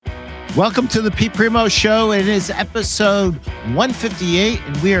Welcome to the Pete Primo Show. It is episode 158,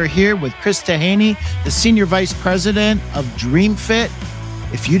 and we are here with Chris Taheny, the Senior Vice President of DreamFit.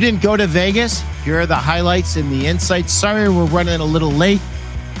 If you didn't go to Vegas, here are the highlights and the insights. Sorry, we're running a little late.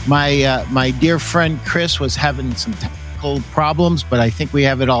 My dear friend Chris was having some technical problems, but I think we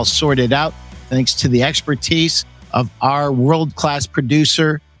have it all sorted out thanks to the expertise of our world-class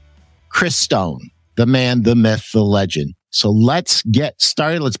producer, Chris Stone, the man, the myth, the legend. So let's get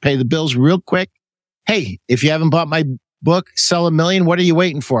started. Let's pay the bills real quick. Hey, if you haven't bought my book, Sell a Million, what are you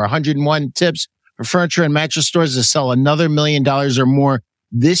waiting for? 101 tips for furniture and mattress stores to sell another $1 million or more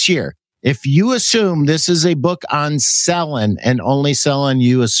this year. If you assume this is a book on selling and only selling,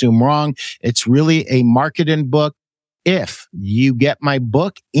 you assume wrong. It's really a marketing book. If you get my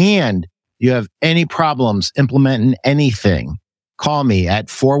book and you have any problems implementing anything, call me at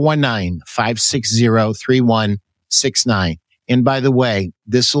 419-560-3169. And by the way,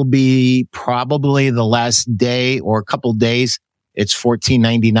 this will be probably the last day or a couple days. It's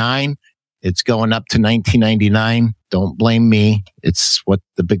 $14.99. It's going up to $19.99. Don't blame me. It's what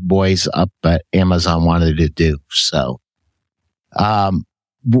the big boys up at Amazon wanted to do. So,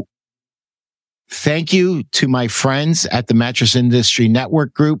 thank you to my friends at the Mattress Industry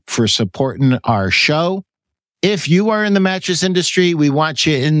Network Group for supporting our show. If you are in the mattress industry, we want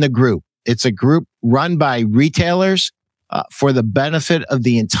you in the group. It's a group run by retailers for the benefit of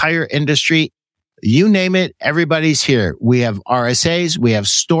the entire industry. You name it, everybody's here. We have RSAs, we have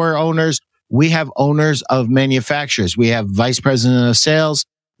store owners, we have owners of manufacturers, we have vice president of sales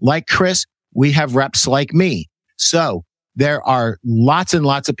like Chris, we have reps like me. So there are lots and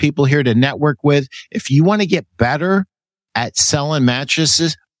lots of people here to network with. If you want to get better at selling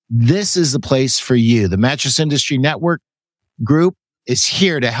mattresses, this is the place for you. The Mattress Industry Network Group is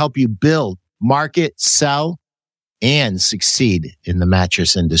here to help you build, market, sell, and succeed in the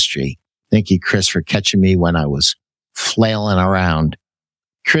mattress industry. Thank you, Chris, for catching me when I was flailing around.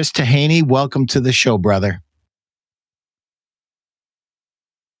 Chris Taheny, welcome to the show, brother.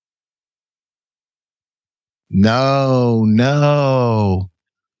 No.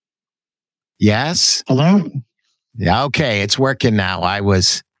 Yes? Hello? Yeah, okay, it's working now. I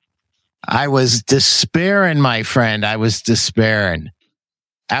was despairing, my friend. I was despairing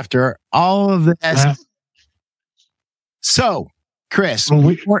after all of this. So, Chris,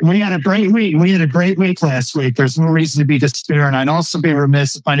 we had a great week. We had a great week last week. There's no reason to be despairing. I'd also be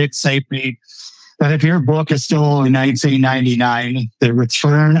remiss if I didn't say, Pete, that if your book is still in 1999, the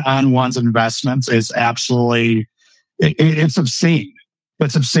return on one's investments is absolutely, it's obscene.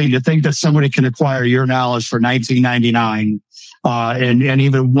 It's obscene to think that somebody can acquire your knowledge for $19.99. And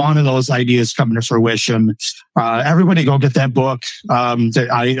even one of those ideas coming to fruition. Everybody go get that book.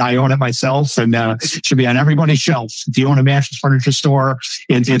 I own it myself, and it should be on everybody's shelf. If you own a mattress furniture store,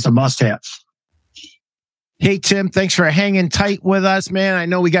 it's a must-have. Hey, Tim, thanks for hanging tight with us, man. I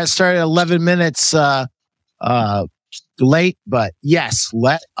know we got started 11 minutes late, but yes,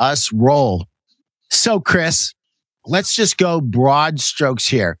 let us roll. So, Chris, let's just go broad strokes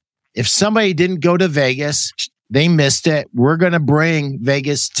here. If somebody didn't go to Vegas, they missed it. We're going to bring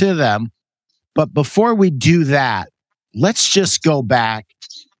Vegas to them. But before we do that, let's just go back.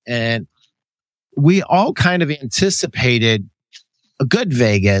 And we all kind of anticipated a good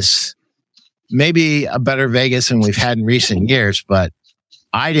Vegas, maybe a better Vegas than we've had in recent years, but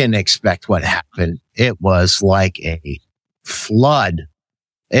I didn't expect what happened. It was like a flood.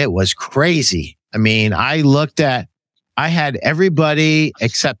 It was crazy. I mean, I had everybody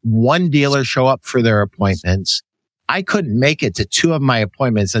except one dealer show up for their appointments. I couldn't make it to two of my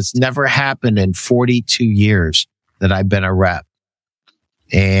appointments. That's never happened in 42 years that I've been a rep.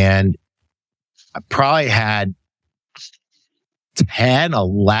 And I probably had 10,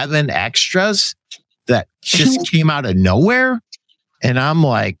 11 extras that just came out of nowhere. And I'm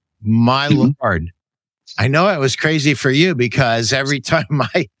like, my Lord, I know it was crazy for you because every time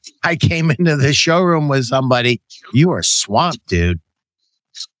I came into the showroom with somebody, you were swamped, dude.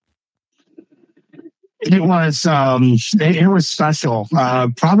 It was special.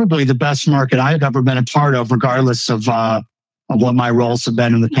 Probably the best market I've ever been a part of, regardless of what my roles have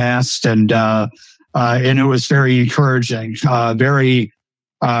been in the past. And it was very encouraging.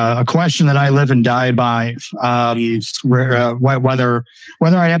 A question that I live and die by, whether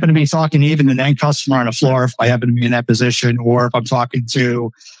I happen to be talking to even an end customer on a floor, if I happen to be in that position, or if I'm talking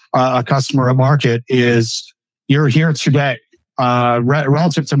to a customer at market, is you're here today.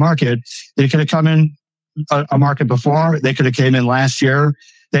 Relative to market, they could have come in a market before, they could have came in last year,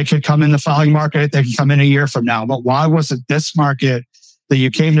 they could come in the following market, they could come in a year from now. But why was it this market that you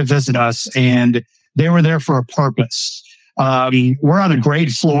came to visit us? And they were there for a purpose. We're on a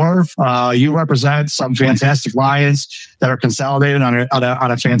great floor. You represent some fantastic Lions that are consolidated on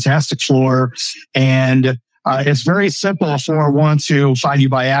a fantastic floor. And it's very simple for one to find you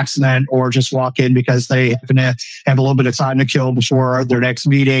by accident or just walk in because they happen to have a little bit of time to kill before their next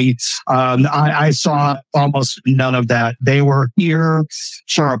meeting. I saw almost none of that. They were here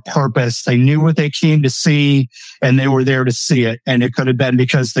for a purpose. They knew what they came to see and they were there to see it. And it could have been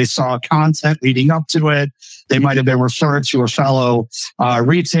because they saw content leading up to it. They might have been referred to a fellow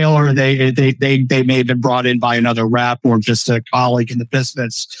retailer. They may have been brought in by another rep or just a colleague in the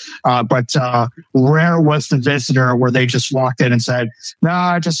business. But rare was the visitor where they just walked in and said, "No,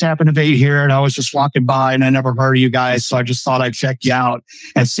 I just happened to be here and I was just walking by and I never heard of you guys, so I just thought I'd check you out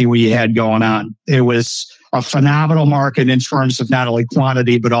and see what you had going on." It was a phenomenal market in terms of not only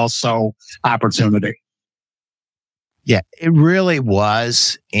quantity but also opportunity. Yeah, it really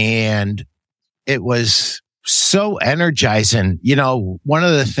was, and it was so energizing. You know, one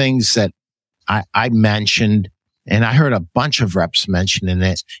of the things that I mentioned, and I heard a bunch of reps mentioning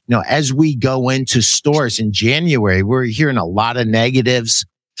it, you know, as we go into stores in January, we're hearing a lot of negatives,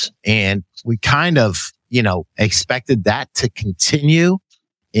 and we kind of, you know, expected that to continue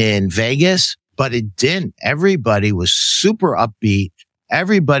in Vegas, but it didn't. Everybody was super upbeat.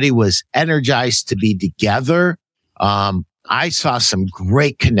 Everybody was energized to be together. I saw some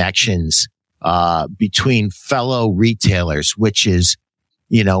great connections between fellow retailers, which is,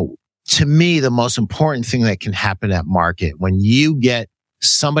 you know, to me, the most important thing that can happen at market when you get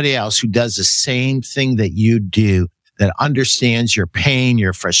somebody else who does the same thing that you do, that understands your pain,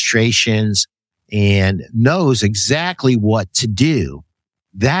 your frustrations, and knows exactly what to do.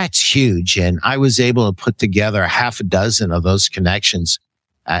 That's huge. And I was able to put together half a dozen of those connections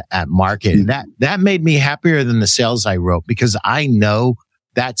at market. And that made me happier than the sales I wrote, because I know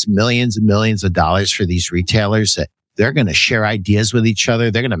that's millions and millions of dollars for these retailers that they're going to share ideas with each other.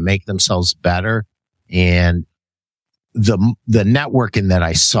 They're going to make themselves better. And the networking that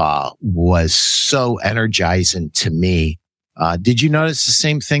I saw was so energizing to me. Did you notice the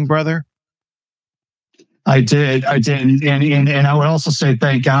same thing, brother? I did. And I would also say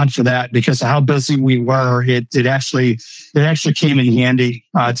thank God for that, because of how busy we were. It actually came in handy,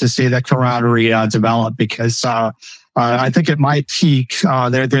 to see that camaraderie, develop, because, I think at my peak,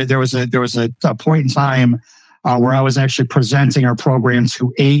 there was a point in time, where I was actually presenting our program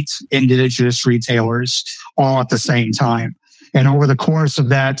to 8 indigenous retailers all at the same time. And over the course of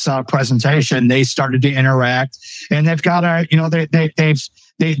that presentation, they started to interact, and they've got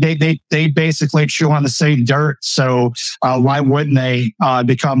they basically chew on the same dirt. So why wouldn't they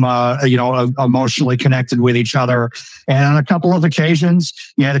become emotionally connected with each other? And on a couple of occasions,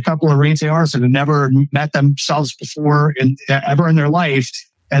 you had a couple of retailers that had never met themselves before ever in their life.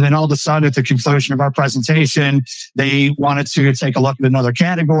 And then all of a sudden, at the conclusion of our presentation, they wanted to take a look at another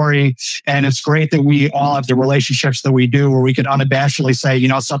category. And it's great that we all have the relationships that we do, where we could unabashedly say, you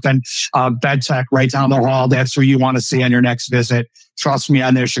know, something, bed tech right down the hall, that's who you want to see on your next visit. Trust me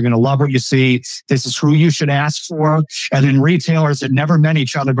on this. You're going to love what you see. This is who you should ask for. And then retailers that never met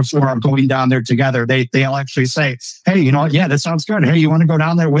each other before are going down there together. They'll actually say, hey, you know what? Yeah, that sounds good. Hey, you want to go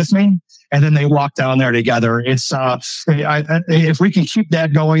down there with me? And then they walk down there together. It's if we can keep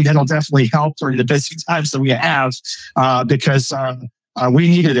that going, that'll definitely help during the busy times that we have, because we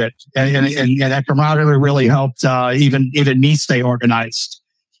needed it, and that camaraderie really helped even me stay organized.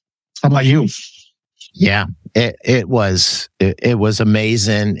 How about you? Yeah, it was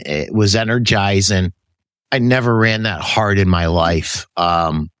amazing. It was energizing. I never ran that hard in my life.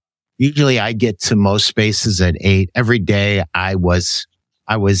 Usually, I get to most spaces at 8 every day. I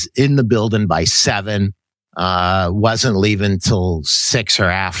was in the building by 7, wasn't leaving till 6 or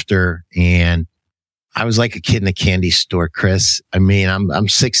after. And I was like a kid in a candy store, Chris. I mean, I'm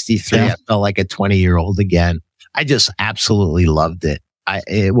 63. Yeah. I felt like a 20-year-old again. I just absolutely loved it.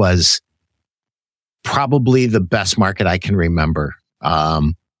 It was probably the best market I can remember,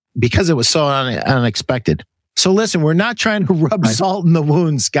 because it was so unexpected. So listen, we're not trying to rub salt in the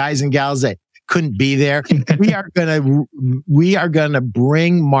wounds, guys and gals that couldn't be there. We are gonna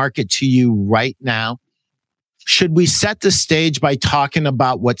bring market to you right now. Should we set the stage by talking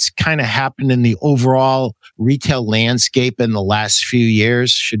about what's kind of happened in the overall retail landscape in the last few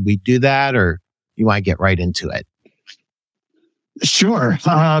years? Should we do that, or you want to get right into it? Sure.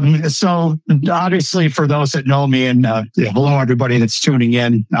 So obviously, for those that know me, and hello everybody that's tuning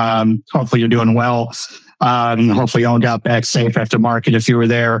in. Hopefully you're doing well. Hopefully you all got back safe after market if you were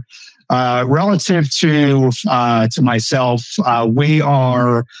there. Relative to myself, we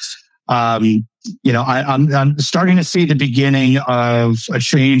are I'm starting to see the beginning of a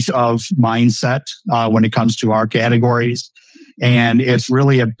change of mindset when it comes to our categories. And it's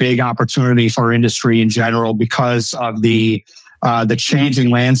really a big opportunity for our industry in general because of the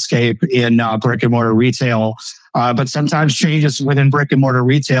changing landscape in brick and mortar retail. But sometimes changes within brick and mortar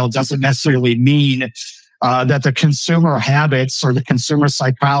retail doesn't necessarily mean that the consumer habits or the consumer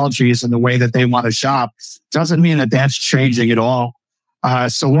psychologies and the way that they want to shop doesn't mean that that's changing at all.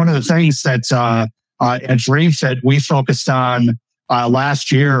 So one of the things that at DreamFit we focused on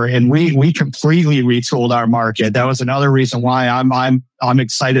last year, and we completely retooled our market. That was another reason why I'm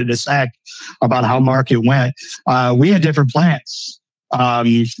excited as heck about how market went. We had different plans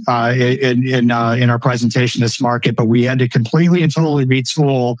in our presentation this market, but we had to completely and totally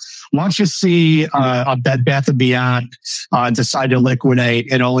retool. Once you see that Bath & Beyond decide to liquidate,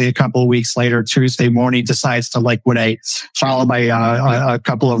 and only a couple of weeks later, Tuesday morning, decides to liquidate, followed by a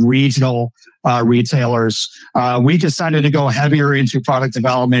couple of regional retailers, we decided to go heavier into product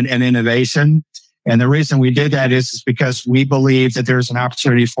development and innovation. And the reason we did that is because we believe that there's an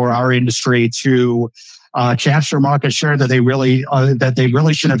opportunity for our industry to capture market share that they really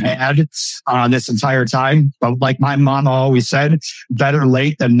should have had this entire time. But like my mom always said, better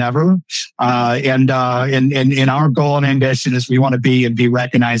late than never. And our goal and ambition is we want to be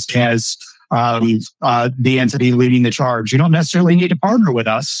recognized as the entity leading the charge. You don't necessarily need to partner with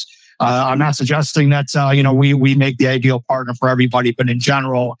us. I'm not suggesting that we make the ideal partner for everybody, but in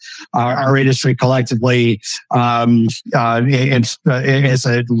general, our industry collectively it's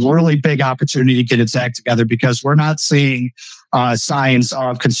a really big opportunity to get its act together because we're not seeing signs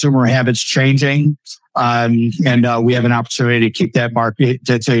of consumer habits changing. And we have an opportunity to keep that market,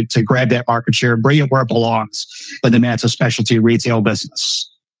 to grab that market share and bring it where it belongs in the massive specialty retail business.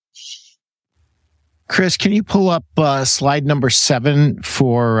 Chris, can you pull up slide number 7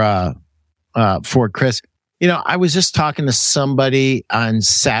 for Chris? I was just talking to somebody on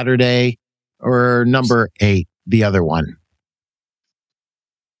Saturday, or number 8, the other one.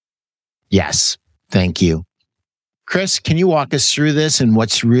 Yes, thank you. Chris, can you walk us through this and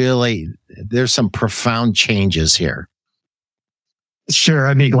there's some profound changes here? Sure,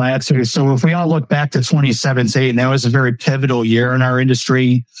 I'd be glad to. So if we all look back to 2017, that was a very pivotal year in our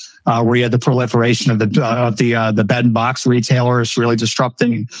industry, where you had the proliferation of the bed and box retailers really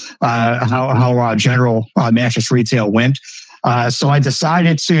disrupting how general mattress retail went. So I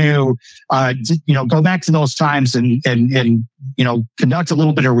decided to go back to those times and conduct a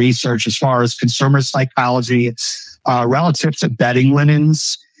little bit of research as far as consumer psychology relative to bedding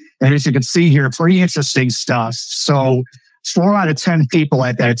linens. And as you can see here, pretty interesting stuff. So 4 out of 10 people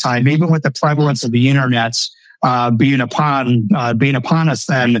at that time, even with the prevalence of the internet being upon us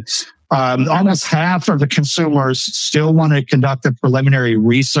then, almost half of the consumers still want to conduct a preliminary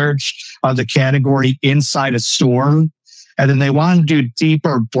research of the category inside a store. And then they want to do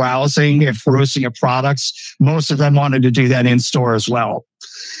deeper browsing and perusing of products. Most of them wanted to do that in store as well.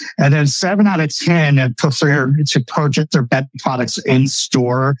 And then 7 out of 10 prefer to purchase their bed products in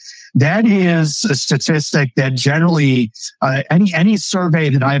store. That is a statistic that generally any survey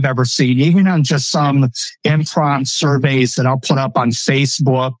that I've ever seen, even on just some impromptu surveys that I'll put up on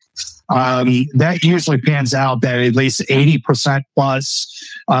Facebook, that usually pans out that at least 80% plus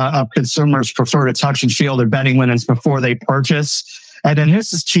of consumers prefer to touch and feel their bedding linens before they purchase. And then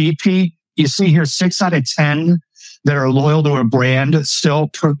this is GP. You see here 6 out of 10 that are loyal to a brand still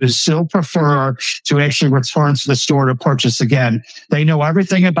prefer to actually return to the store to purchase again. They know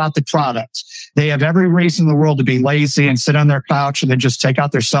everything about the product. They have every reason in the world to be lazy and sit on their couch and then just take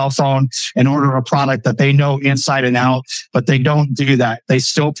out their cell phone and order a product that they know inside and out, but they don't do that. They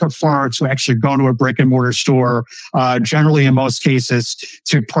still prefer to actually go to a brick and mortar store, generally in most cases,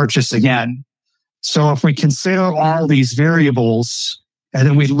 to purchase again. So if we consider all these variables, and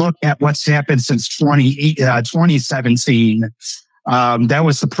then we look at what's happened since 2017. That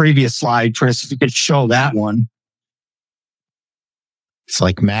was the previous slide, Chris. If you could show that one. It's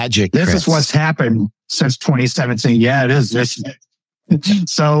like magic, This Chris. is what's happened since 2017. Yeah, it is.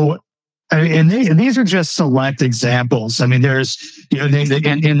 So, and these are just select examples. I mean, there's,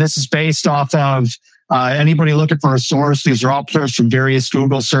 and this is based off of anybody looking for a source. These are all players from various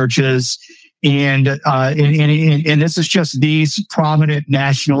Google searches. And this is just these prominent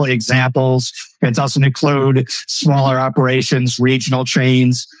national examples. It doesn't include smaller operations, regional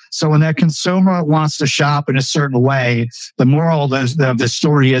chains. So when that consumer wants to shop in a certain way, the moral of the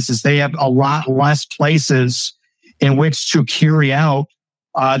story is they have a lot less places in which to carry out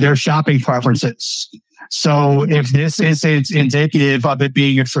their shopping preferences. So if this is indicative of it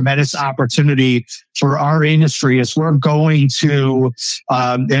being a tremendous opportunity for our industry, as we're going to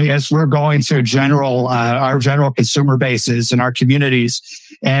our general consumer bases and our communities,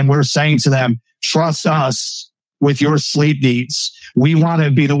 and we're saying to them, trust us with your sleep needs. We want to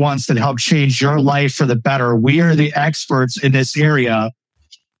be the ones that help change your life for the better. We are the experts in this area.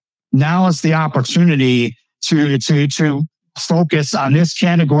 Now is the opportunity to focus on this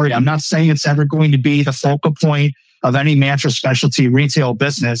category. I'm not saying it's ever going to be the focal point of any mattress specialty retail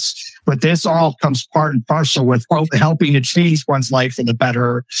business, but this all comes part and parcel with helping to change one's life for the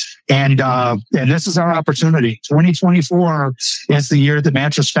better. And this is our opportunity. 2024 is the year that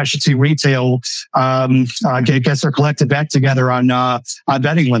mattress specialty retail gets their collective back together on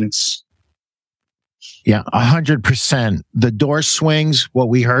bedding linens. Yeah, 100%. The door swings, what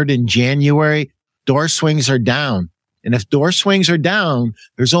we heard in January, door swings are down. And if door swings are down,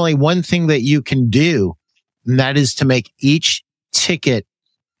 there's only one thing that you can do, and that is to make each ticket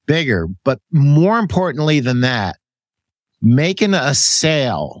bigger. But more importantly than that, making a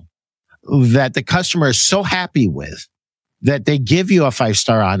sale that the customer is so happy with that they give you a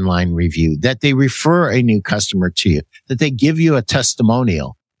 5-star online review, that they refer a new customer to you, that they give you a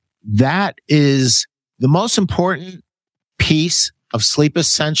testimonial. That is the most important piece of Sleep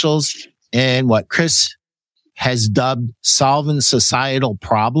Essentials and what Chris has dubbed solving societal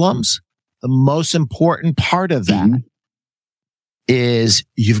problems. The most important part of that is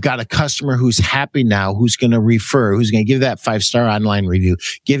you've got a customer who's happy now, who's going to refer, who's going to give that 5-star online review,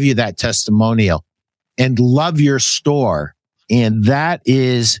 give you that testimonial, and love your store. And that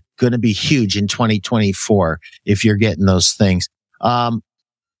is going to be huge in 2024 if you're getting those things.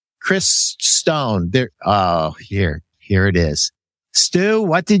 Chris Stone, there. Oh, here it is. Stu,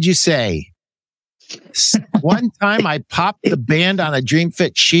 what did you say? One time I popped the band on a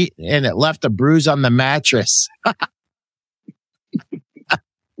DreamFit sheet and it left a bruise on the mattress.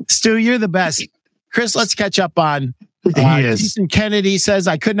 Stu, you're the best. Chris, let's catch up on. Jason Kennedy says,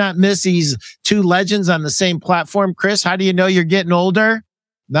 I could not miss these two legends on the same platform. Chris, how do you know you're getting older?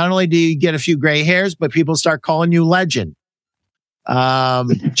 Not only do you get a few gray hairs, but people start calling you legend.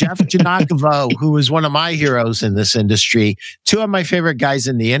 Jeff Janakovo, who is one of my heroes in this industry, two of my favorite guys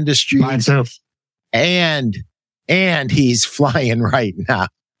in the industry. Mine too. And he's flying right now.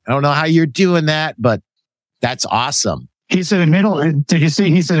 I don't know how you're doing that, but that's awesome. He's in the middle. Did you see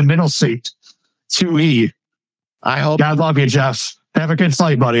he's in the middle seat? 2E. I hope. God love you, Jeff. Have a good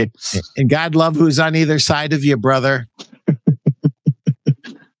flight, buddy. And God love who's on either side of you, brother.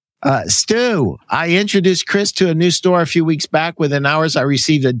 Stu, I introduced Chris to a new store a few weeks back. Within hours, I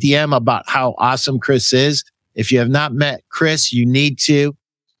received a DM about how awesome Chris is. If you have not met Chris, you need to.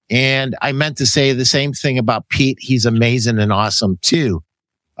 And I meant to say the same thing about Pete. He's amazing and awesome too.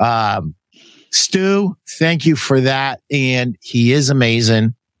 Stu, thank you for that. And he is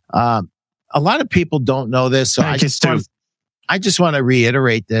amazing. A lot of people don't know this. So I just want to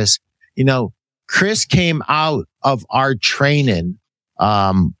reiterate this. You know, Chris came out of our training,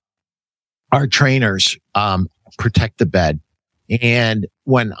 our trainers, Protect the Bed. And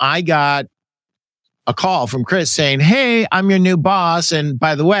when I got a call from Chris saying, hey, I'm your new boss. And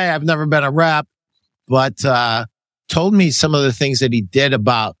by the way, I've never been a rep, but told me some of the things that he did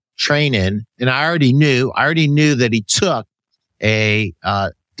about training. And I already knew that he took a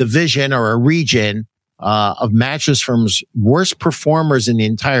division or a region of Mattress Firm's worst performers in the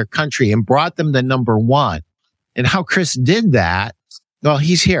entire country and brought them to number one. And how Chris did that, well,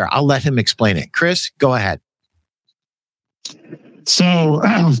 he's here. I'll let him explain it. Chris, go ahead. So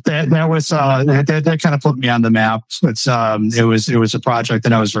that was that kind of put me on the map. It was a project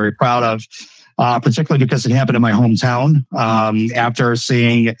that I was very proud of, particularly because it happened in my hometown. After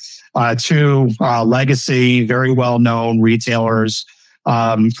seeing two legacy, very well known retailers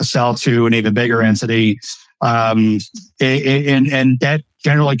sell to an even bigger entity, and that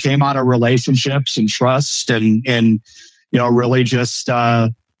generally came out of relationships and trust, and really just.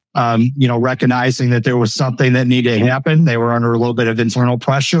 Recognizing that there was something that needed to happen. They were under a little bit of internal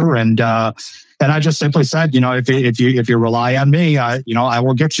pressure. And I just simply said, if you rely on me, I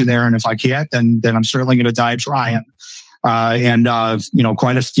will get you there. And if I can't, then I'm certainly going to die trying. Quite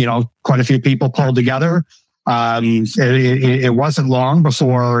a few people pulled together. It wasn't long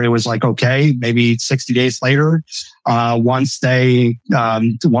before it was like, okay, maybe 60 days later, once the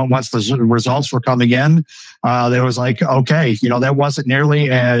results were coming in, there was like, okay, that wasn't nearly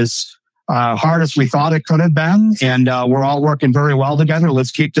as hard as we thought it could have been. And we're all working very well together.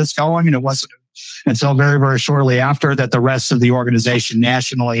 Let's keep this going. And it wasn't until very, very shortly after that the rest of the organization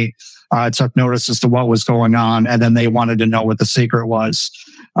nationally took notice as to what was going on. And then they wanted to know what the secret was.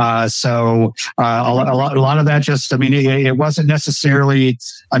 A lot of that just, I mean, it wasn't necessarily,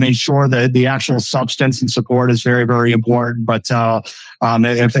 I mean, sure, the actual substance and support is very, very important, but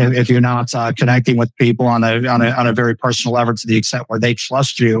if you're not connecting with people on a very personal level to the extent where they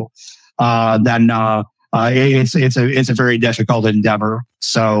trust you, then it's a very difficult endeavor.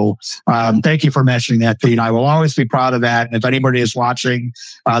 So thank you for mentioning that, Pete. I will always be proud of that. And if anybody is watching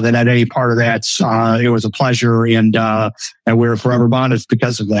that had any part of that, it was a pleasure, and we're forever bonded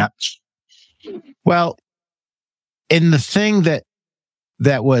because of that. Well, and the thing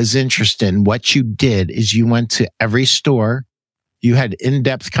that was interesting, what you did is you went to every store, you had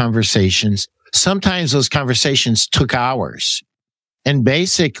in-depth conversations. Sometimes those conversations took hours, and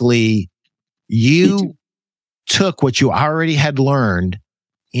basically you took what you already had learned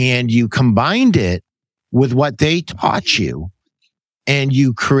and you combined it with what they taught you, and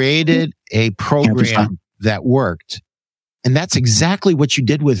you created a program that worked. And that's exactly what you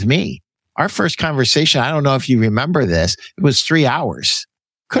did with me. Our first conversation, I don't know if you remember this, it was 3 hours.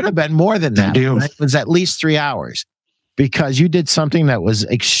 Could have been more than that. It was at least 3 hours, because you did something that was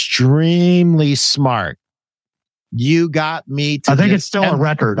extremely smart. You got me to, I think it's still a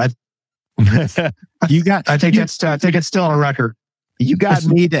record. I think it's still a record. You got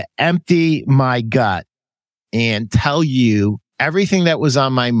me to empty my gut and tell you everything that was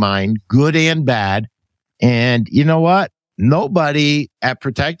on my mind, good and bad. And you know what? Nobody at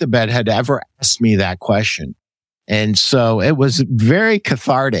Protect the Bed had ever asked me that question. And so it was very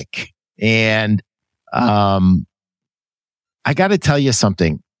cathartic. And I got to tell you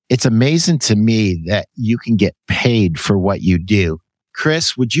something. It's amazing to me that you can get paid for what you do.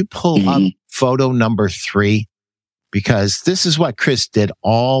 Chris, would you pull up photo number 3? Because this is what Chris did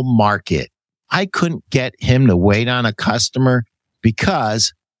all market. I couldn't get him to wait on a customer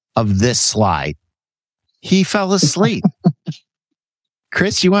because of this slide. He fell asleep.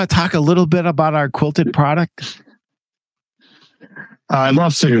 Chris, you want to talk a little bit about our quilted product? I'd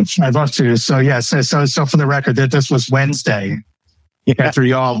love to. So yes, so for the record, that this was Wednesday after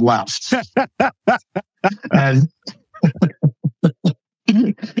you all left. And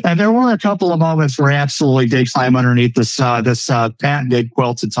and there were a couple of moments where I absolutely did climb underneath this patented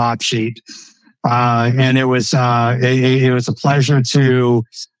quilted top sheet, and it was a pleasure to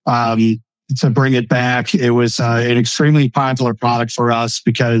bring it back. It was an extremely popular product for us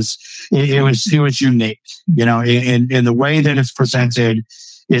because it was unique. You know, in the way that it's presented,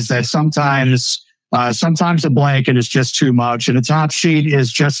 is that sometimes a blanket is just too much, and a top sheet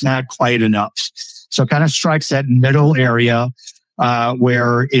is just not quite enough. So it kind of strikes that middle area.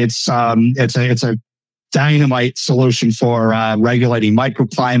 Where it's a dynamite solution for regulating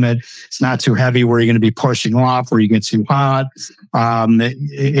microclimate. It's not too heavy where you're going to be pushing off where you get too hot.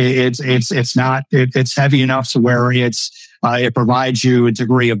 It's heavy enough to where it provides you a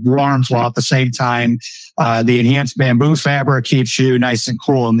degree of warmth, while at the same time the enhanced bamboo fabric keeps you nice and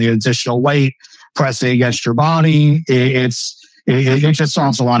cool, and the additional weight pressing against your body, it just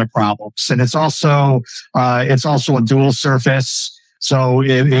solves a lot of problems. And it's also a dual surface. So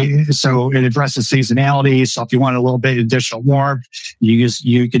it addresses seasonality. So if you want a little bit additional warmth, you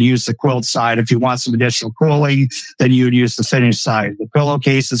can use the quilt side. If you want some additional cooling, then you would use the finished side. The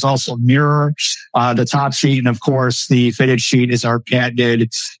pillowcase is also mirror the top sheet, and of course the fitted sheet is our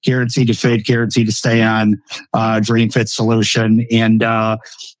patented guaranteed to fit, guaranteed to stay on Dream Fit solution. And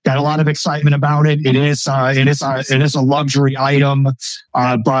got a lot of excitement about it. It is a luxury item,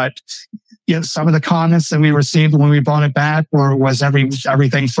 but some of the comments that we received when we brought it back was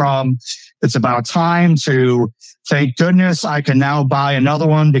everything from it's about time to thank goodness I can now buy another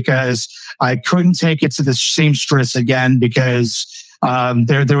one, because I couldn't take it to the seamstress again because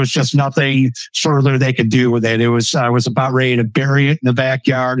there was just nothing further they could do with it. I was about ready to bury it in the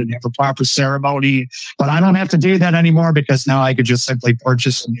backyard and have a proper ceremony, but I don't have to do that anymore because now I could just simply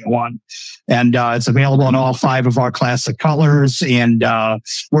purchase a new one. And it's available in all 5 of our classic colors, and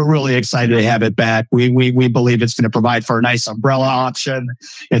we're really excited to have it back. We believe it's going to provide for a nice umbrella option.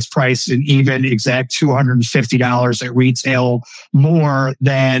 It's priced an even exact $250 at retail, more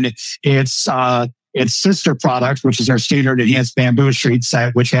than its sister product, which is our standard enhanced bamboo sheet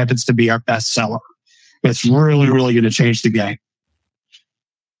set, which happens to be our best seller. It's really, really going to change the game.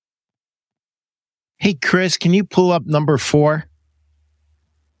 Hey, Chris, can you pull up number 4?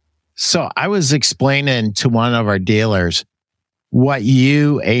 So I was explaining to one of our dealers what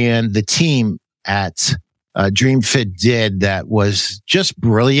you and the team at DreamFit did that was just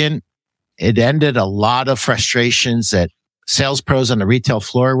brilliant. It ended a lot of frustrations that sales pros on the retail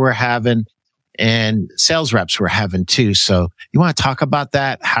floor were having, and sales reps were having too. So you want to talk about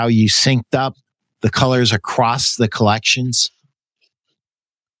that, how you synced up the colors across the collections?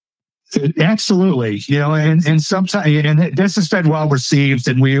 Absolutely. And sometimes, and this has been well received,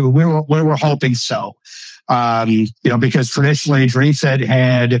 and we were hoping so. Because traditionally Dream Fit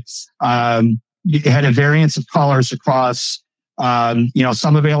had a variance of colors across,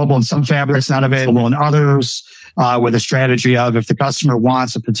 some available in some fabrics, not available in others, with a strategy of if the customer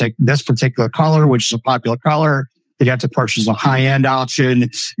wants this particular color, which is a popular color, they'd have to purchase a high-end option.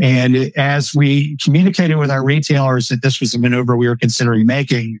 And as we communicated with our retailers that this was a maneuver we were considering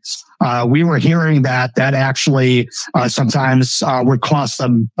making, we were hearing that actually sometimes would cost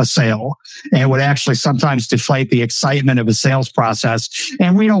them a sale and would actually sometimes deflate the excitement of a sales process.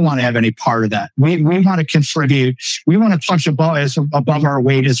 And we don't want to have any part of that. We want to contribute. We want to punch above our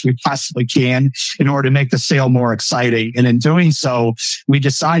weight as we possibly can in order to make the sale more exciting. And in doing so, we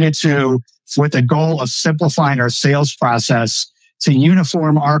decided with the goal of simplifying our sales process, to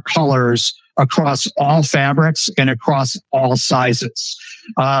uniform our colors across all fabrics and across all sizes.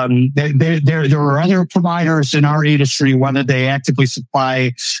 There are other providers in our industry, whether they actively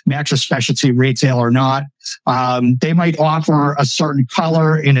supply mattress specialty retail or not. They might offer a certain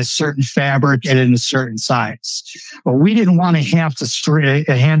color in a certain fabric and in a certain size. But we didn't want to have to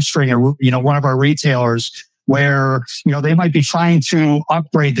hamstring one of our retailers where, they might be trying to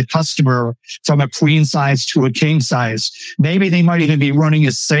upgrade the customer from a queen size to a king size. Maybe they might even be running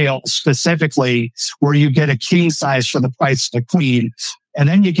a sale specifically where you get a king size for the price of the queen. And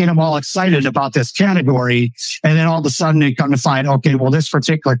then you get them all excited about this category. And then all of a sudden they come to find, okay, well, this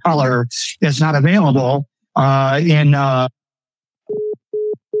particular color is not available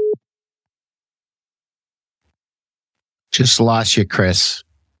Just lost you, Chris.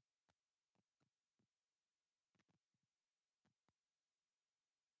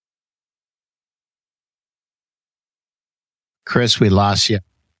 Chris, we lost you.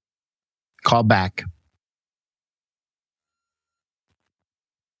 Call back.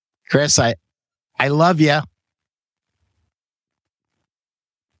 Chris, I love you.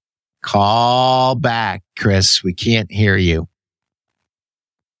 Call back, Chris. We can't hear you.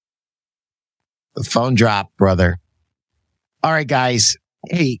 The phone dropped, brother. All right, guys.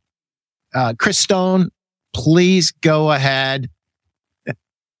 Hey, Chris Stone, please go ahead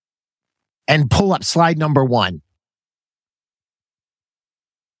and pull up slide number 1.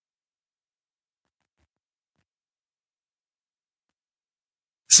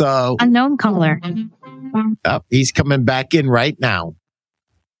 So unknown caller. He's coming back in right now.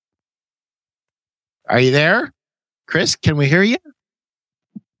 Are you there? Chris, can we hear you?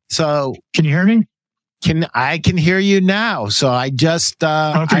 So can you hear me? I can hear you now. So I just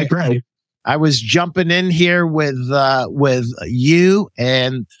okay, great. I was jumping in here with you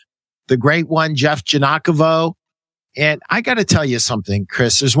and the great one, Jeff Giannakovo. And I got to tell you something,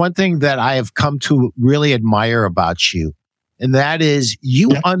 Chris. There's one thing that I have come to really admire about you. And that is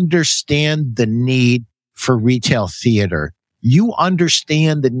you understand the need for retail theater. You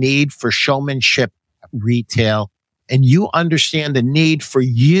understand the need for showmanship retail. And you understand the need for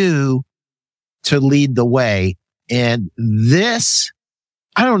you to lead the way. And this,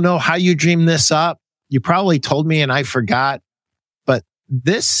 I don't know how you dreamed this up. You probably told me and I forgot. But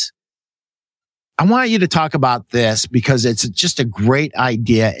this, I want you to talk about this because it's just a great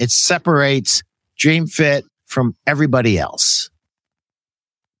idea. It separates Dream Fit from everybody else.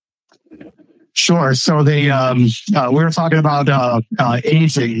 Sure. So we were talking about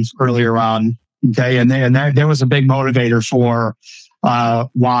aging earlier on, okay, and there was a big motivator for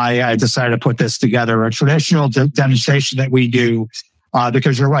why I decided to put this together. A traditional demonstration that we do,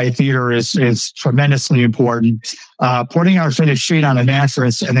 because you're right, theater is tremendously important. Putting our fitted sheet on a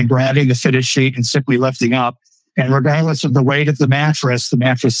mattress and then grabbing the fitted sheet and simply lifting up, and regardless of the weight of the mattress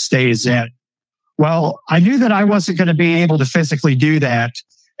stays in. Well, I knew that I wasn't going to be able to physically do that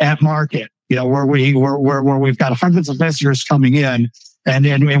at market, where we've got hundreds of visitors coming in,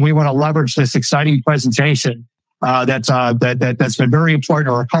 and we want to leverage this exciting presentation that's been very important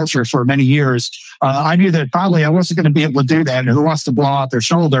to our culture for many years. I knew that probably I wasn't going to be able to do that. And who wants to blow out their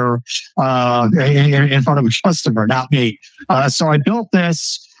shoulder in front of a customer? Not me. So I built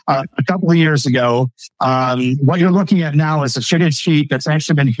this a couple of years ago. What you're looking at now is a fitted sheet that's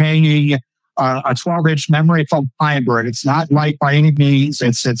actually been hanging a 12-inch memory foam hybrid. It's not light by any means.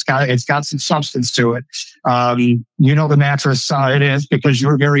 It's got some substance to it. The mattress it is because you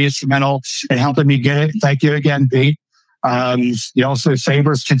were very instrumental in helping me get it. Thank you again, Pete. So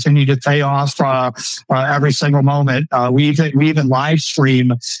favors continue to pay off every single moment. We even live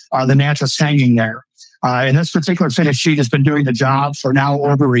stream the mattress hanging there. And this particular fitted sheet has been doing the job for now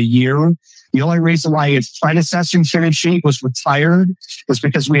over a year. The only reason why its predecessor fitted sheet was retired was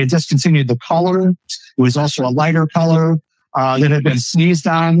because we had discontinued the color. It was also a lighter color that had been sneezed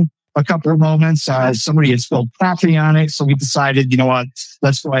on. a couple of moments. Somebody had spilled coffee on it. So we decided, you know what,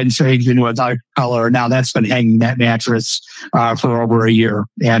 let's go ahead and change into a dark color. Now that's been hanging that mattress for over a year.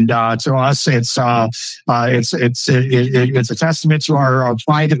 And to us, it's a testament to our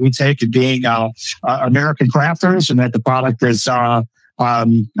pride that we take in being American crafters, and that the product is cut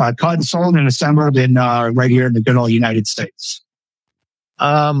and sold and assembled in right here in the good old United States.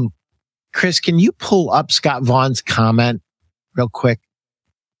 Chris, can you pull up Scott Vaughn's comment real quick?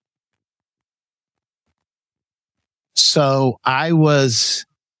 So this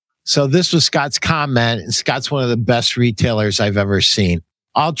was Scott's comment, and Scott's one of the best retailers I've ever seen.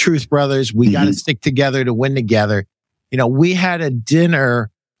 All truth, brothers. We got to stick together to win together. You know, we had a dinner,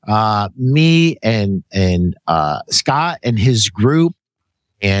 me and Scott and his group,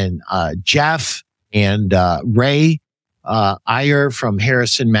 and Jeff and Ray Iyer from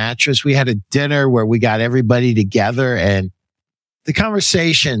Harrison Mattress. We had a dinner where we got everybody together, and the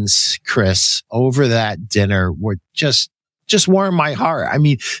conversations, Chris, over that dinner were just warmed my heart. I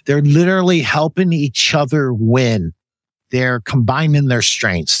mean, they're literally helping each other win. They're combining their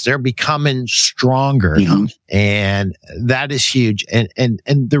strengths. They're becoming stronger. Mm-hmm. And that is huge. And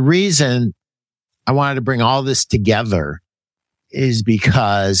the reason I wanted to bring all this together is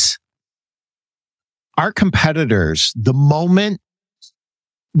because our competitors, the moment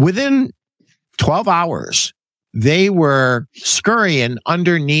within 12 hours, they were scurrying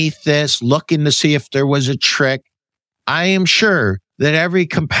underneath this, looking to see if there was a trick. I am sure that every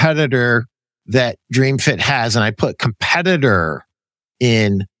competitor that DreamFit has, and I put competitor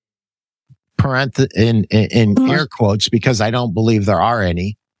in air quotes because I don't believe there are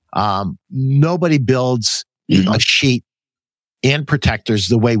any. Nobody builds a sheet and protectors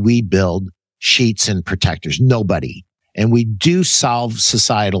the way we build sheets and protectors. Nobody. And we do solve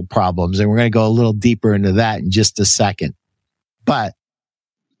societal problems. And we're going to go a little deeper into that in just a second. But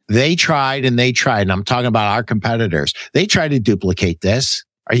they tried and they tried. And I'm talking about our competitors. They tried to duplicate this.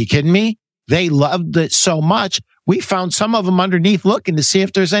 Are you kidding me? They loved it so much. We found some of them underneath looking to see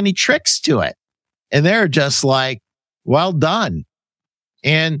if there's any tricks to it. And they're just like, well done.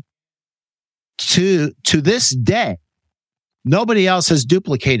 And to this day, nobody else has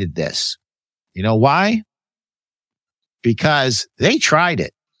duplicated this. You know why? Because they tried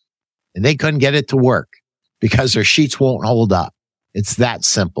it and they couldn't get it to work because their sheets won't hold up. It's that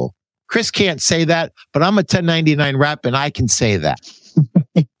simple. Chris can't say that, but I'm a 1099 rep and I can say that.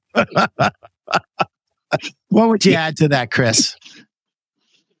 What would you add to that, Chris?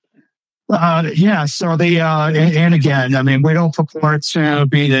 Yeah. So and again, I mean, we don't purport to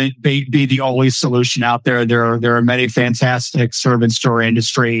be the only solution out there. There are many fantastic servant store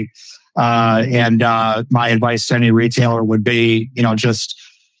industry. And my advice to any retailer would be,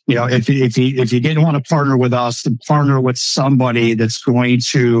 if you didn't want to partner with us, then partner with somebody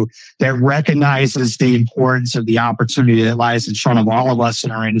that recognizes the importance of the opportunity that lies in front of all of us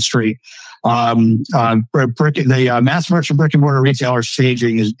in our industry. The mass merchant brick and mortar retailers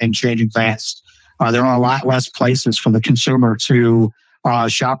changing fast. There are a lot less places for the consumer to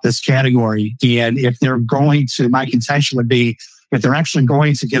shop this category. And if they're going to, my contention would be, if they're actually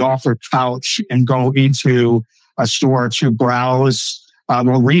going to get off their couch and go into a store to browse,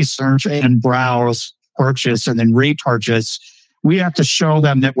 research and browse, purchase, and then repurchase, we have to show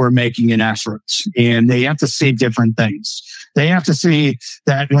them that we're making an effort, and they have to see different things. They have to see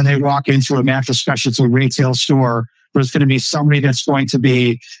that when they walk into a mattress specialty retail store, there's going to be somebody that's going to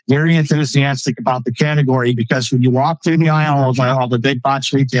be very enthusiastic about the category, because when you walk through the aisle of a big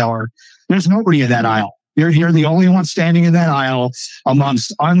box retailer, there's nobody in that aisle. You're the only one standing in that aisle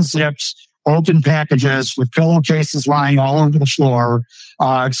amongst unzipped, open packages with pillowcases lying all over the floor,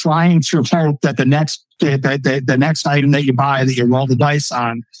 trying to hope that the next item that you buy, that you roll the dice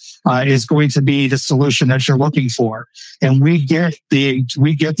on, is going to be the solution that you're looking for. And we get the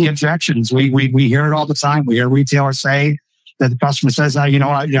objections. We hear it all the time. We hear retailers say that the customer says,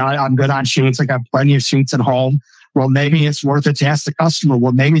 I'm good on sheets. I got plenty of sheets at home. Well, maybe it's worth it to ask the customer.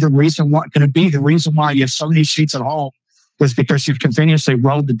 Well, maybe the reason why you have so many sheets at home was because you've continuously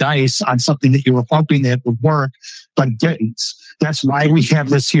rolled the dice on something that you were hoping that would work, but didn't. That's why we have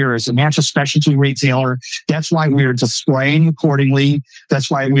this here as a mattress specialty retailer. That's why we are displaying accordingly. That's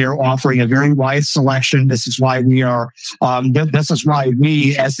why we are offering a very wide selection. This is why we, as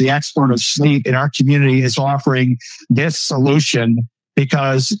the expert of sleep in our community, is offering this solution,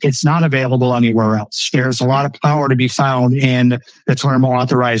 because it's not available anywhere else. There's a lot of power to be found in the term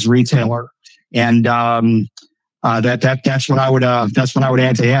authorized retailer. And, that's what I would add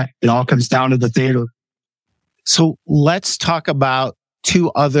to that. It all comes down to the theater. So let's talk about two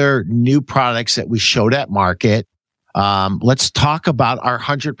other new products that we showed at market. Let's talk about our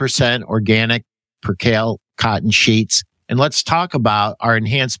 100% organic percale cotton sheets. And let's talk about our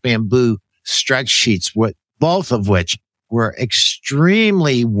enhanced bamboo stretch sheets, both of which were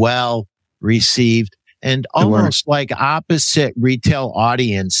extremely well received and almost like opposite retail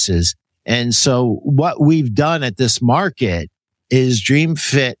audiences. And so what we've done at this market is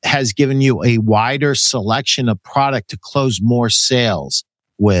DreamFit has given you a wider selection of product to close more sales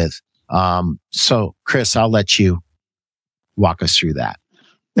with. So Chris, I'll let you walk us through that.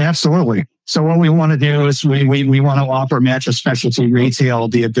 Absolutely. So what we want to do is we want to offer mattress specialty retail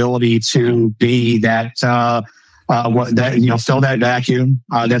the ability to be that fill that vacuum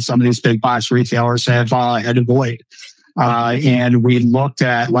that some of these big box retailers have had to avoid. And we looked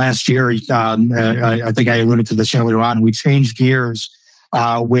at last year. I think I alluded to this earlier on. We changed gears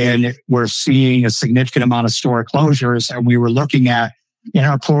when we're seeing a significant amount of store closures, and we were looking at in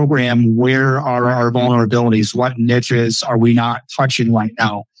our program where are our vulnerabilities, what niches are we not touching right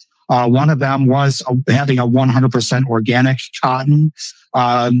now. One of them was having a 100% organic cotton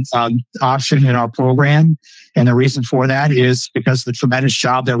option in our program. And the reason for that is because the tremendous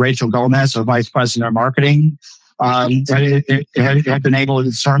job that Rachel Gomez, our Vice President of Marketing, had been able to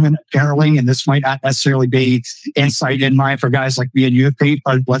determine, apparently, and this might not necessarily be insight in mind for guys like me and you, Pete,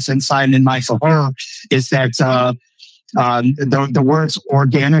 but what's insight in mind for her is that the words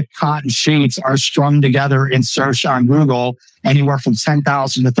organic cotton sheets are strung together in search on Google anywhere from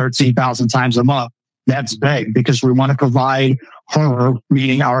 10,000 to 13,000 times a month. That's big because we want to provide her,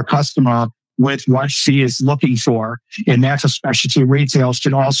 meaning our customer, with what she is looking for. And mattress specialty retail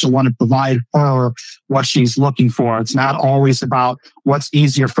should also want to provide her what she's looking for. It's not always about what's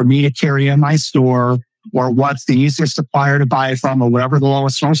easier for me to carry in my store or what's the easiest supplier to buy from or whatever the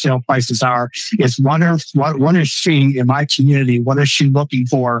lowest wholesale prices are. It's what is she in my community? What is she looking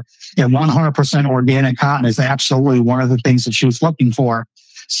for? And 100% organic cotton is absolutely one of the things that she's looking for.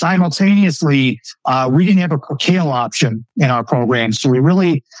 Simultaneously, we didn't have a percale option in our program. So we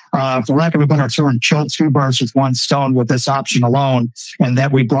really, for lack of a better term, killed two birds with one stone with this option alone. And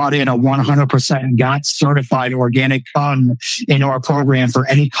that we brought in a 100% GOT certified organic cotton into our program for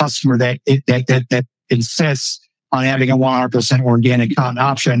any customer that insists on having a 100% organic cotton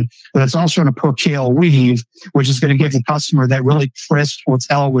option. But it's also in a percale weave, which is going to give the customer that really crisp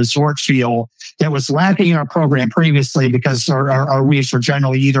hotel resort feel that was lacking in our program previously because our weaves are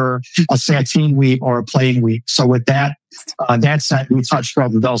generally either a sateen weave or a plain weave. So with that set, we touched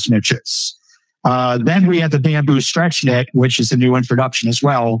both of those niches. Then we had the bamboo stretch knit, which is a new introduction as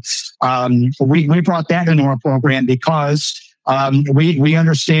well. We brought that into our program because we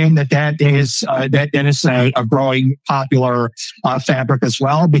understand that is a growing popular fabric as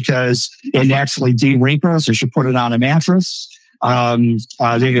well because it naturally de-wrinkles as you put it on a mattress.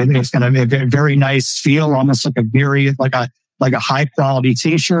 It's going to be a very nice feel, almost like a high quality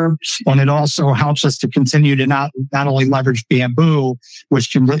t-shirt. And it also helps us to continue to not only leverage bamboo,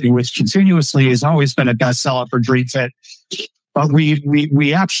 which continuously has always been a bestseller for DreamFit, but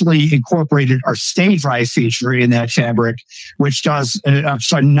we actually incorporated our stay dry feature in that fabric, which does a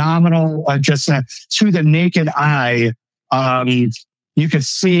phenomenal, to the naked eye. You can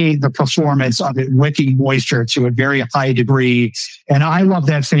see the performance of it wicking moisture to a very high degree. And I love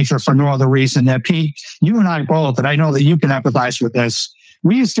that feature for no other reason that Pete, you and I both, and I know that you can empathize with this.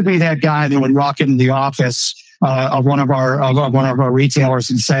 We used to be that guy that would walk into the office of one of our retailers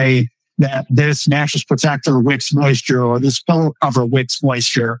and say that this mattress protector wicks moisture or this pillow cover wicks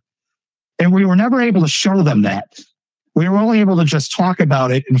moisture. And we were never able to show them that. We were only able to just talk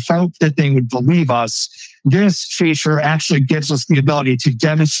about it and hope that they would believe us. This feature actually gives us the ability to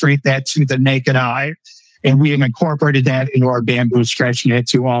demonstrate that to the naked eye. And we have incorporated that into our bamboo stretch knit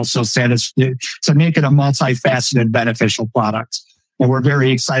to also to make it a multifaceted beneficial product. And we're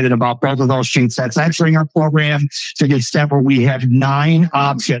very excited about both of those sheet sets entering our program to the extent where we have 9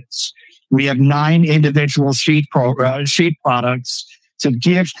 options. We have 9 individual sheet products to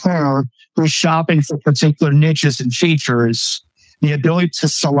give her who's shopping for particular niches and features the ability to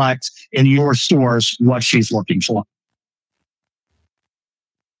select in your stores what she's looking for.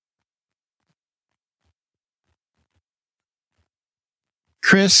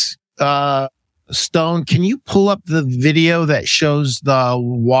 Chris Stone, can you pull up the video that shows the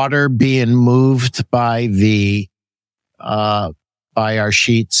water being moved by by our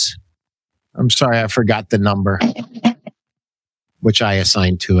sheets? I'm sorry, I forgot the number, which I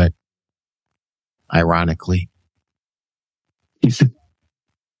assigned to it, ironically.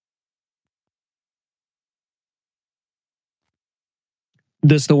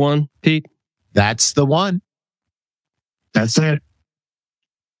 This the one, Pete? That's the one. That's it.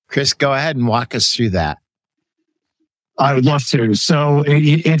 Chris, go ahead and walk us through that. I would love to. So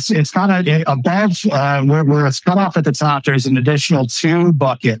it's kind of above where it's cut off at the top. There's an additional 2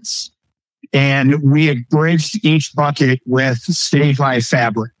 buckets, and we have bridged each bucket with stage-wise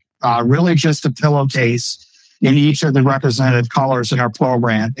fabric, really just a pillowcase in each of the representative colors in our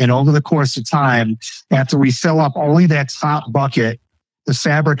program. And over the course of time, after we fill up only that top bucket, the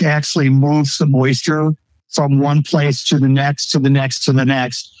fabric actually moves the moisture from one place to the next, to the next, to the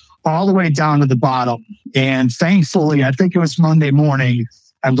next, all the way down to the bottom. And thankfully, I think it was Monday morning,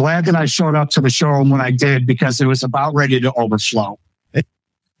 I'm glad that I showed up to the showroom when I did, because it was about ready to overflow.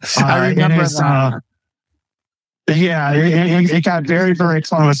 I remember that. Yeah, it got very, very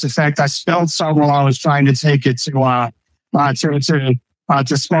close. In fact, I spilled some while I was trying to take it to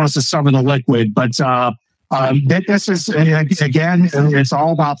dispose of some of the liquid. But this is, again, it's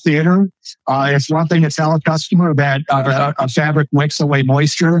all about theater. It's one thing to tell a customer that a fabric wicks away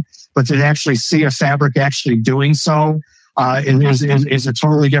moisture, but to actually see a fabric actually doing so is a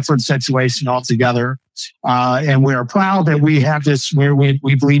totally different situation altogether. And we are proud that we have this, where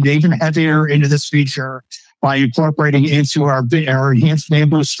we've leaned even heavier into this feature by incorporating into our enhanced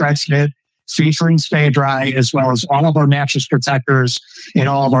bamboo stretch knit, featuring Stay Dry, as well as all of our mattress protectors and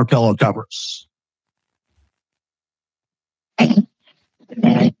all of our pillow covers.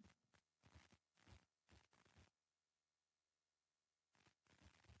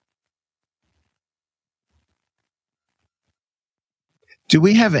 Do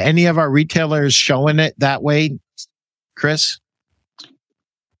we have any of our retailers showing it that way, Chris?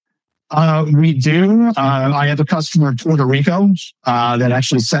 We do. I have a customer in Puerto Rico that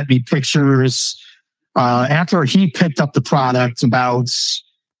actually sent me pictures after he picked up the product about,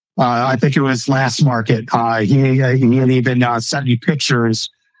 I think it was last market. He had even sent me pictures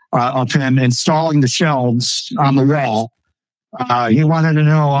of him installing the shelves on the wall. He wanted to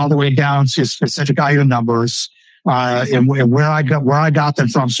know all the way down to specific item numbers and where I got them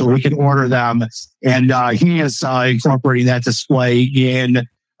from, so we could order them. And he is incorporating that display in.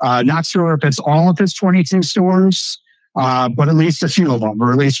 Not sure if it's all of his 22 stores, but at least a few of them,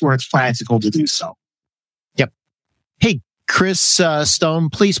 or at least where it's practical to do so. Yep. Hey, Chris Stone,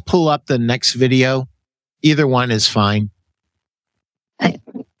 please pull up the next video. Either one is fine.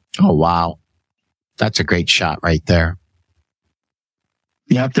 Oh, wow. That's a great shot right there.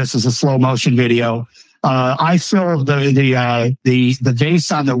 Yep, this is a slow motion video. I fill the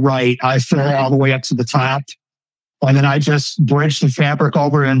vase on the right. I fill all the way up to the top. And then I just bridge the fabric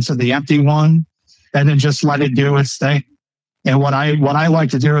over into the empty one, and then just let it do its thing. And what I like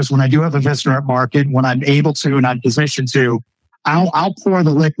to do is, when I do have a visitor at market, when I'm able to and I'm positioned to, I'll pour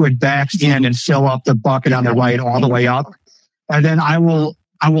the liquid back in and fill up the bucket on the right all the way up. And then I will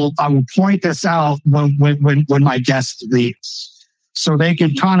point this out when my guests leave, so they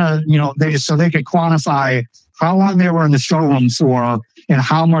can kind of, they can quantify how long they were in the showroom for, and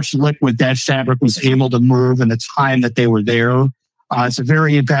how much liquid that fabric was able to move in the time that they were there. It's a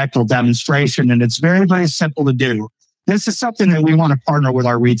very impactful demonstration, and it's very, very simple to do. This is something that we want to partner with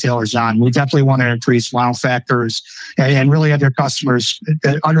our retailers on. We definitely want to increase wow factors and really have their customers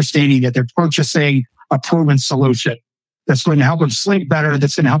understanding that they're purchasing a proven solution that's going to help them sleep better,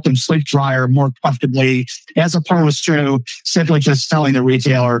 that's going to help them sleep drier, more comfortably, as opposed to simply just telling the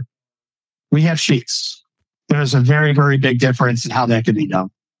retailer, we have sheets. There's a very, very big difference in how that can be done.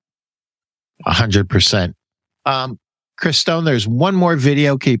 100%. Chris Stone, there's one more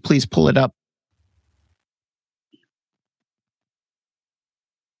video. Can you please pull it up?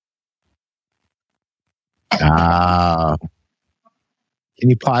 Can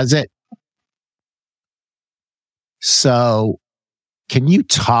you pause it? So, can you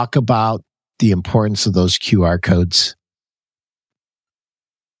talk about the importance of those QR codes?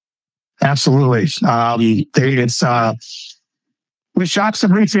 Absolutely. We shocked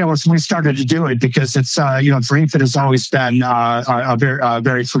some retailers when we started to do it, because it's, DreamFit has always been a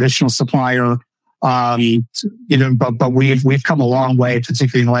very traditional supplier. But we've come a long way,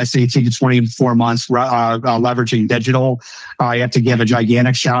 particularly in the last 18 to 24 months, leveraging digital. I have to give a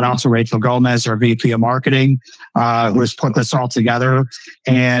gigantic shout out to Rachel Gomez, our VP of marketing, who has put this all together.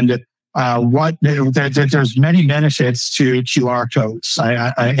 And there's many benefits to QR codes,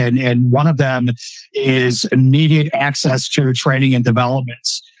 and one of them is immediate access to training and development.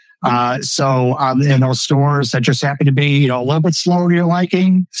 So in those stores that just happen to be a little bit slower to your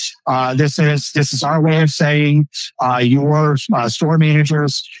liking, this is our way of saying your store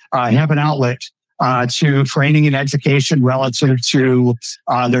managers have an outlet to training and education relative to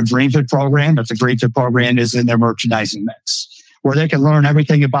their DreamFit program, if the DreamFit program is in their merchandising mix. where they can learn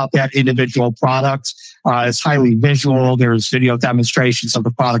everything about that individual product. It's highly visual. There's video demonstrations of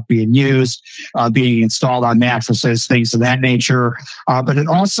the product being used, being installed on mattresses, things of that nature. But it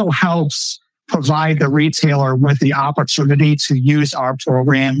also helps provide the retailer with the opportunity to use our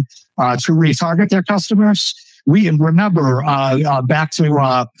program to retarget their customers. We remember back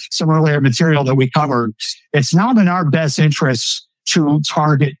to some earlier material that we covered, it's not in our best interest to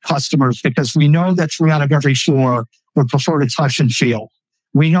target customers because we know that 3 out of every 4 would prefer to touch and feel.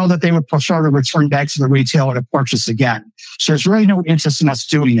 We know that they would prefer to return back to the retailer to purchase again. So there's really no interest in us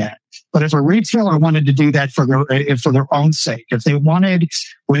doing that. But if a retailer wanted to do that for their own sake, if they wanted,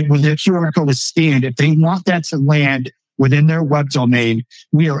 when the QR code is scanned, if they want that to land within their web domain,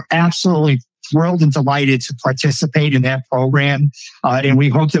 we are absolutely thrilled and delighted to participate in that program. And we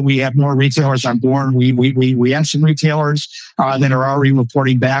hope that we have more retailers on board. We have some retailers that are already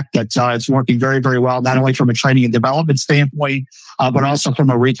reporting back that it's working very, very well, not only from a training and development standpoint, but also from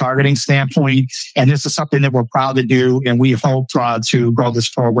a retargeting standpoint. And this is something that we're proud to do. And we hope to grow this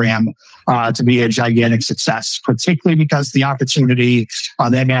program to be a gigantic success, particularly because the opportunity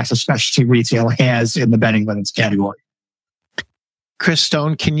that massive specialty retail has in the bedding linens category. Chris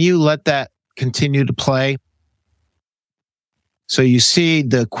Stone, can you let that continue to play? So you see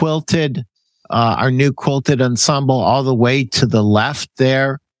the quilted, our new quilted ensemble all the way to the left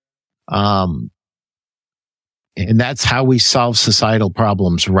there. And that's how we solve societal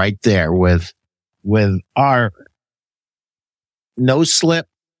problems right there with our no slip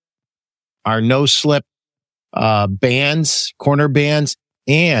bands, corner bands,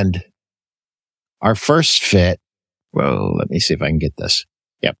 and our first fit. Whoa, let me see if I can get this.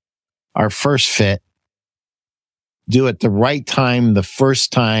 Yep. Our first fit. Do it the right time, the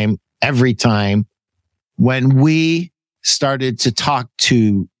first time, every time. When we started to talk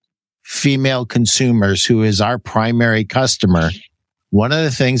to female consumers, who is our primary customer, one of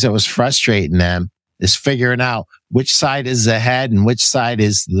the things that was frustrating them is figuring out which side is the head and which side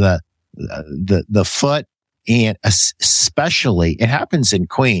is the foot. And especially, it happens in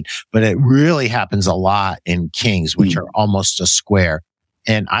queen, but it really happens a lot in kings, which are almost a square.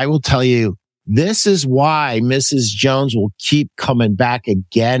 And I will tell you, this is why Mrs. Jones will keep coming back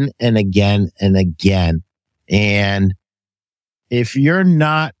again and again and again. And if you're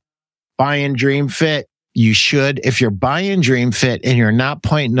not buying Dream Fit, you should. If you're buying Dream Fit and you're not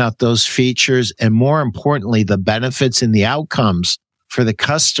pointing out those features and more importantly, the benefits and the outcomes for the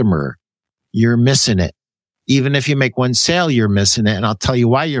customer, you're missing it. Even if you make one sale, you're missing it. And I'll tell you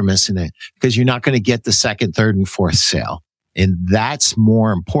why you're missing it, because you're not going to get the second, third, and fourth sale. And that's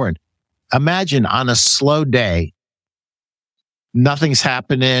more important. Imagine on a slow day, nothing's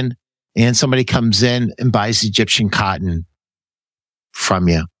happening, and somebody comes in and buys Egyptian cotton from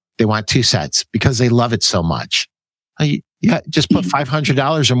you. They want 2 sets because they love it so much. Yeah, just put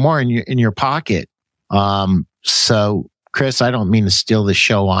 $500 or more in your pocket. So, Chris, I don't mean to steal the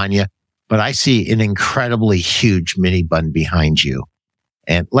show on you, but I see an incredibly huge mini bun behind you.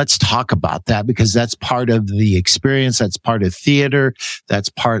 And let's talk about that, because that's part of the experience. That's part of theater. That's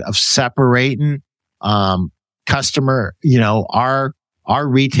part of separating customer, our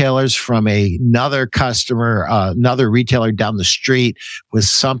retailers from another customer, another retailer down the street with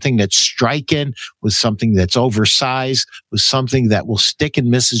something that's striking, with something that's oversized, with something that will stick in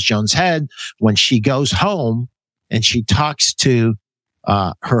Mrs. Jones' head when she goes home and she talks to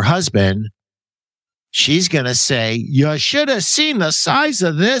her husband. She's going to say, you should have seen the size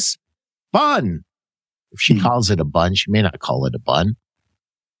of this bun. If she calls it a bun, she may not call it a bun.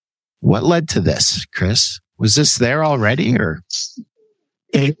 What led to this, Chris? Was this there already, or?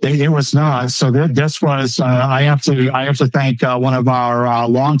 It was not. So this was, I have to thank one of our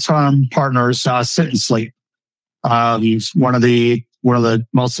long-term partners, Sit and Sleep. He's one of the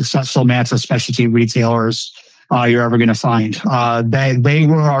most successful mattress specialty retailers you're ever going to find. They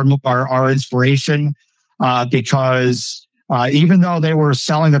were our inspiration, because even though they were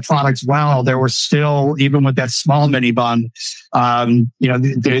selling the products well, there were still, even with that small mini bun,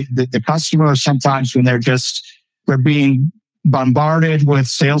 the customers sometimes, when they're being bombarded with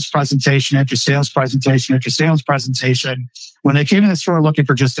sales presentation after sales presentation after sales presentation, when they came in the store looking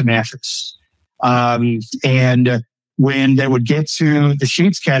for just a mattress. And when they would get to the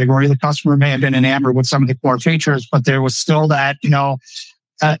sheets category, the customer may have been enamored with some of the core features, but there was still that,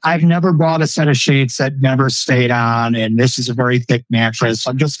 I've never bought a set of sheets that never stayed on, and this is a very thick mattress.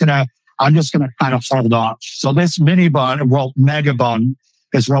 I'm just gonna kind of hold off. So this mini bun, well, mega bun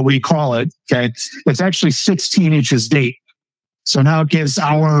is what we call it. Okay. It's actually 16 inches deep. So now it gives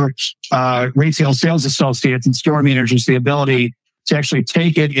our retail sales associates and store managers the ability to actually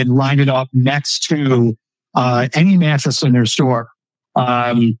take it and line it up next to any mattress in their store.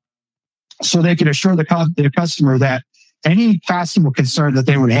 So they can assure the customer that any possible concern that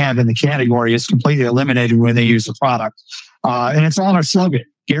they would have in the category is completely eliminated when they use the product. And it's all in our slogan: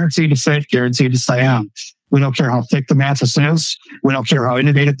 guaranteed to fit, guaranteed to stay on. We don't care how thick the mattress is. We don't care how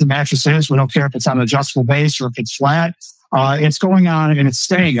innovative the mattress is. We don't care if it's on an adjustable base or if it's flat. It's going on and it's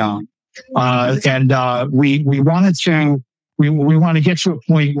staying on. We wanted to. We want to get to a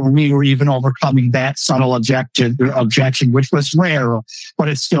point where we were even overcoming that subtle objection, which was rare, but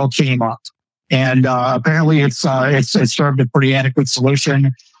it still came up. And apparently, it's served a pretty adequate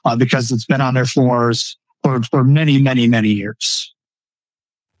solution because it's been on their floors for many, many, many years.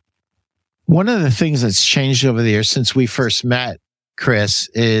 One of the things that's changed over the years since we first met, Chris,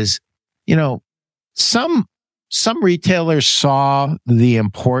 is, some retailers saw the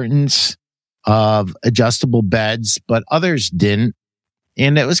importance of adjustable beds, but others didn't.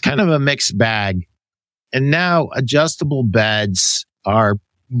 And it was kind of a mixed bag. And now adjustable beds are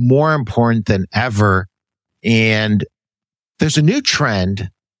more important than ever. And there's a new trend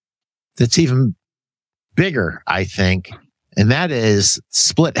that's even bigger, I think. And that is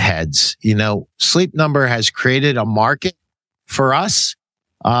split heads. Sleep Number has created a market for us.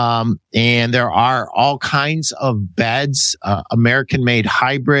 And there are all kinds of beds, American-made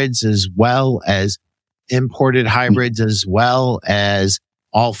hybrids, as well as imported hybrids, as well as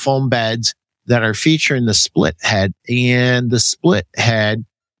all foam beds that are featuring the split head. And the split head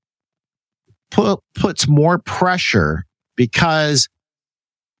puts more pressure because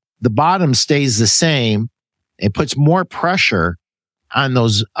the bottom stays the same. It puts more pressure on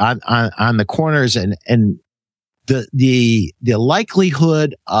those on the corners, and the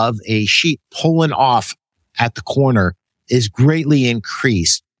likelihood of a sheet pulling off at the corner is greatly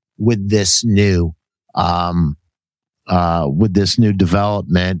increased with this new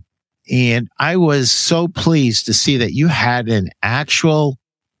development. And I was so pleased to see that you had an actual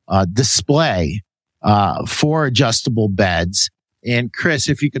display for adjustable beds. And Chris,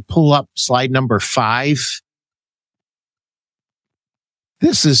 if you could pull up slide number 5.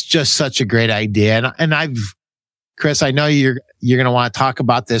 This is just such a great idea. And Chris, I know you're going to want to talk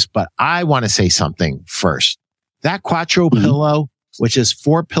about this, but I want to say something first. That Quattro pillow, which is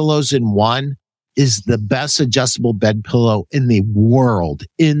 4 pillows in one, is the best adjustable bed pillow in the world.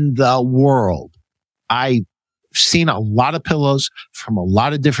 I've seen a lot of pillows from a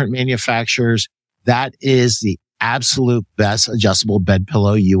lot of different manufacturers. That is the absolute best adjustable bed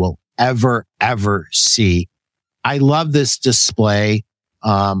pillow you will ever see. I love this display.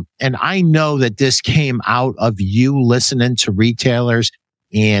 And I know that this came out of you listening to retailers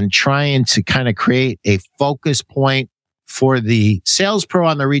and trying to kind of create a focus point for the sales pro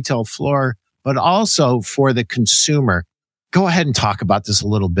on the retail floor, but also for the consumer. Go ahead and talk about this a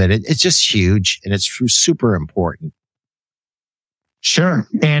little bit. It's just huge and it's super important. Sure.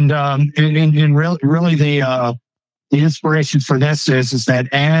 And really the inspiration for this is that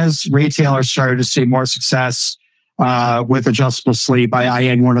as retailers started to see more success with adjustable sleep, I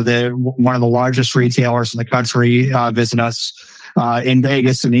had one of the largest retailers in the country visit us in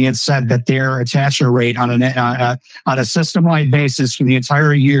Vegas, and he had said that their attachment rate on a system-wide basis for the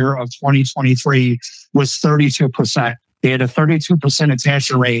entire year of 2023 was 32%. They had a 32%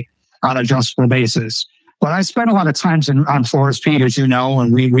 attachment rate on adjustable bases. But I spent a lot of times on floors, Pete, as you know,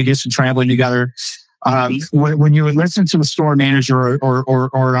 and we did some traveling together. When you would listen to the store manager or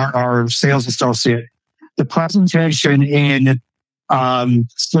our sales associate, the presentation in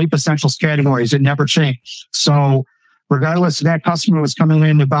sleep essentials categories, it never changed. So regardless if that customer was coming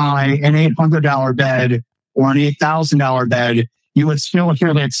in to buy an $800 bed or an $8,000 bed, you would still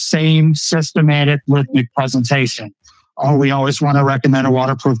hear that same systematic rhythmic presentation. Oh, we always want to recommend a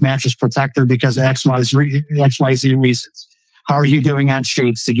waterproof mattress protector because of XYZ reasons. How are you doing on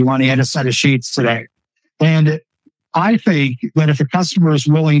sheets? Did you want to add a set of sheets today? And I think that if a customer is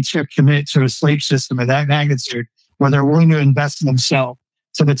willing to commit to a sleep system of that magnitude, where they're willing to invest in themselves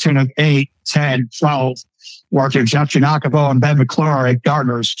to the tune of 8, 10, 12, or if you're Jeff Giannakabo and Ben McClure at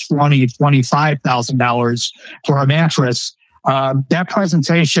Gardner's, $20,000, $25,000 for a mattress, that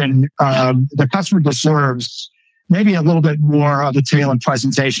presentation, the customer deserves maybe a little bit more of a tailored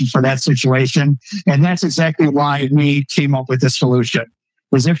presentation for that situation. And that's exactly why we came up with this solution.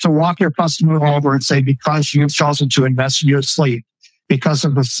 Was if to walk your customer over and say, because you've chosen to invest in your sleep, because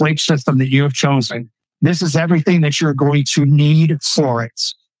of the sleep system that you have chosen, this is everything that you're going to need for it.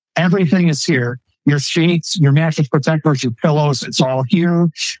 Everything is here. Your sheets, your mattress protectors, your pillows, it's all here.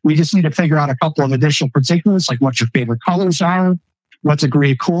 We just need to figure out a couple of additional particulars, like what your favorite colors are, what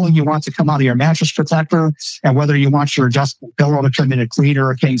degree of cooling you want to come out of your mattress protector, and whether you want your adjustable pillow to come in a queen or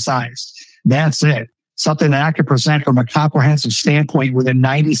a king size. That's it. something that I could present from a comprehensive standpoint within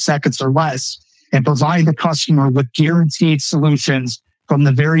 90 seconds or less and provide the customer with guaranteed solutions from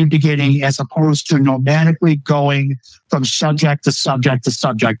the very beginning, as opposed to nomadically going from subject to subject to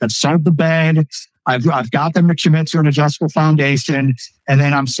subject. I've sold the bed. I've got them to commit to an adjustable foundation, and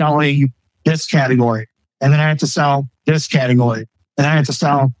then I'm selling this category. And then I have to sell this category. And then I have to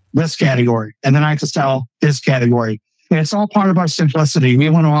sell this category. And then I have to sell this category. And it's all part of our simplicity. We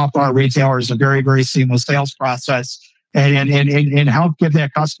want to offer our retailers a very, very seamless sales process and help give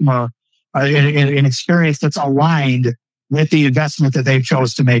that customer an experience that's aligned with the investment that they've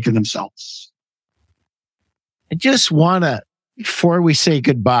chose to make in themselves. I just want to, before we say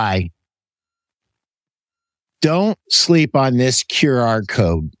goodbye, don't sleep on this QR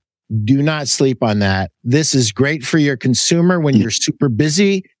code. Do not sleep on that. This is great for your consumer when you're super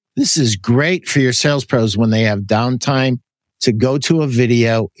busy. This is great for your sales pros when they have downtime to go to a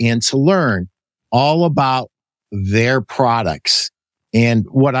video and to learn all about their products. And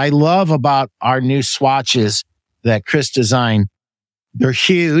what I love about our new swatches that Chris designed, they're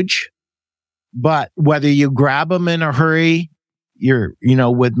huge, but whether you grab them in a hurry,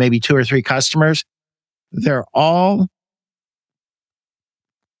 with maybe 2 or 3 customers, they all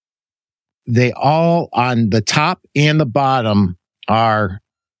on the top and the bottom are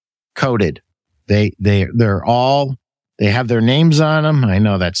coated. They have their names on them. I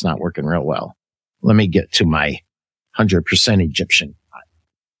know that's not working real well. Let me get to my 100% Egyptian.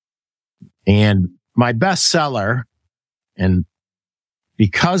 And my best seller, and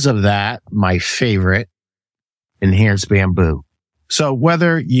because of that, my favorite, enhanced bamboo. So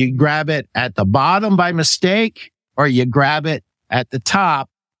whether you grab it at the bottom by mistake or you grab it at the top,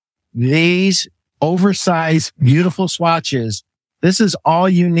 these oversized, beautiful swatches, this is all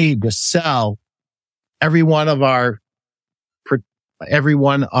you need to sell every one of our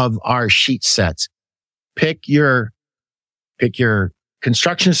sheet sets. Pick your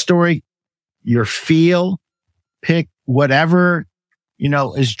construction story, your feel, pick whatever,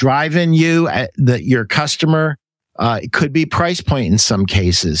 is driving you your customer. It could be price point in some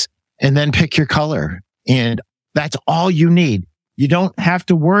cases, and then pick your color. And that's all you need. You don't have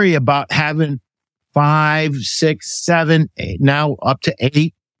to worry about having 5, 6, 7, 8, now up to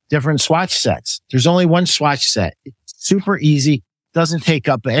 8 different swatch sets. There's only one swatch set. It's super easy. Doesn't take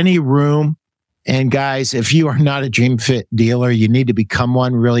up any room. And guys, if you are not a DreamFit dealer, you need to become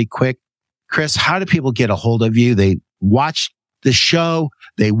one really quick. Chris, how do people get a hold of you? They watch the show.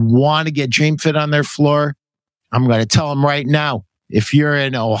 They want to get DreamFit on their floor. I'm going to tell them right now, if you're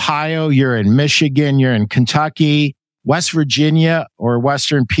in Ohio, you're in Michigan, you're in Kentucky, West Virginia, or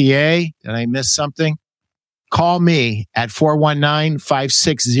Western PA, did I miss something? Call me at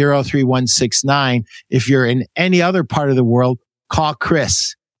 419-560-3169. If you're in any other part of the world, call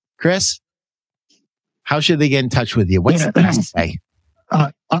Chris. Chris, how should they get in touch with you? What's the best way?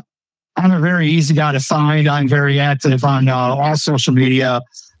 I'm a very easy guy to find. I'm very active on all social media,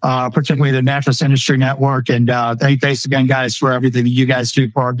 particularly the Mattress Industry Network. And thanks again, guys, for everything that you guys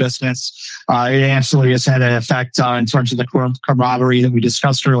do for our business. It absolutely has had an effect in terms of the camaraderie that we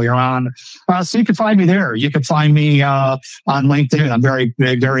discussed earlier on. So you can find me there. You can find me on LinkedIn. I'm very,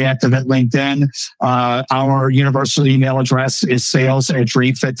 very active at LinkedIn. Our universal email address is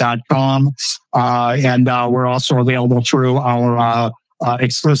sales@dreamfit.com. And we're also available through our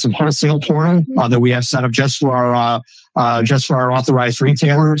exclusive wholesale portal that we have set up just for our authorized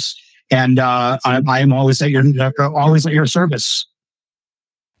retailers. And I'm always at your service.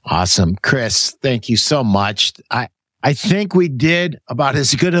 Awesome. Chris, thank you so much. I think we did about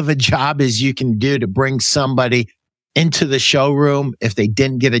as good of a job as you can do to bring somebody into the showroom if they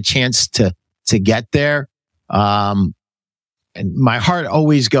didn't get a chance to get there. And my heart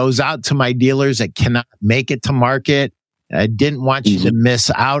always goes out to my dealers that cannot make it to market. I didn't want you to miss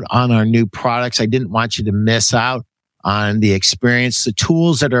out on our new products. I didn't want you to miss out on the experience, the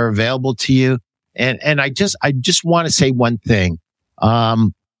tools that are available to you. And I just want to say one thing.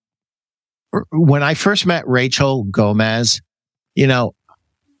 When I first met Rachel Gomez, I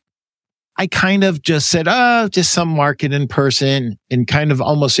kind of just said, just some marketing person, and kind of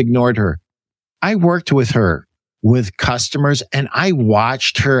almost ignored her. I worked with her with customers, and I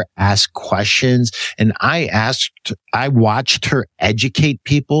watched her ask questions, and I watched her educate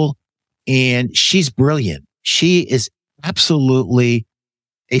people, and she's brilliant. She is absolutely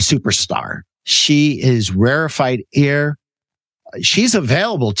a superstar. She is rarefied air. She's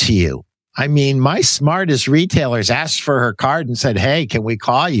available to you. I mean, my smartest retailers asked for her card and said, "Hey, can we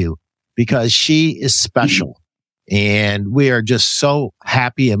call you?" Because she is special. And we are just so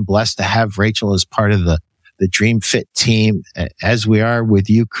happy and blessed to have Rachel as part of the DreamFit team, as we are with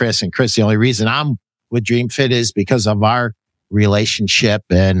you, Chris. And Chris, the only reason I'm with DreamFit is because of our relationship,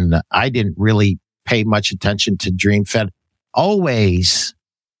 and I didn't really pay much attention to DreamFit. Always,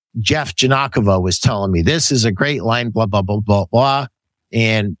 Jeff Janakova was telling me, this is a great line, blah, blah, blah, blah, blah.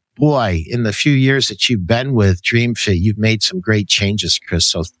 And boy, in the few years that you've been with DreamFit, you've made some great changes, Chris.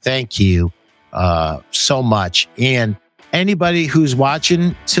 So thank you so much. And anybody who's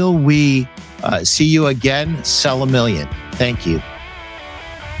watching, till we see you again, sell a million. Thank you.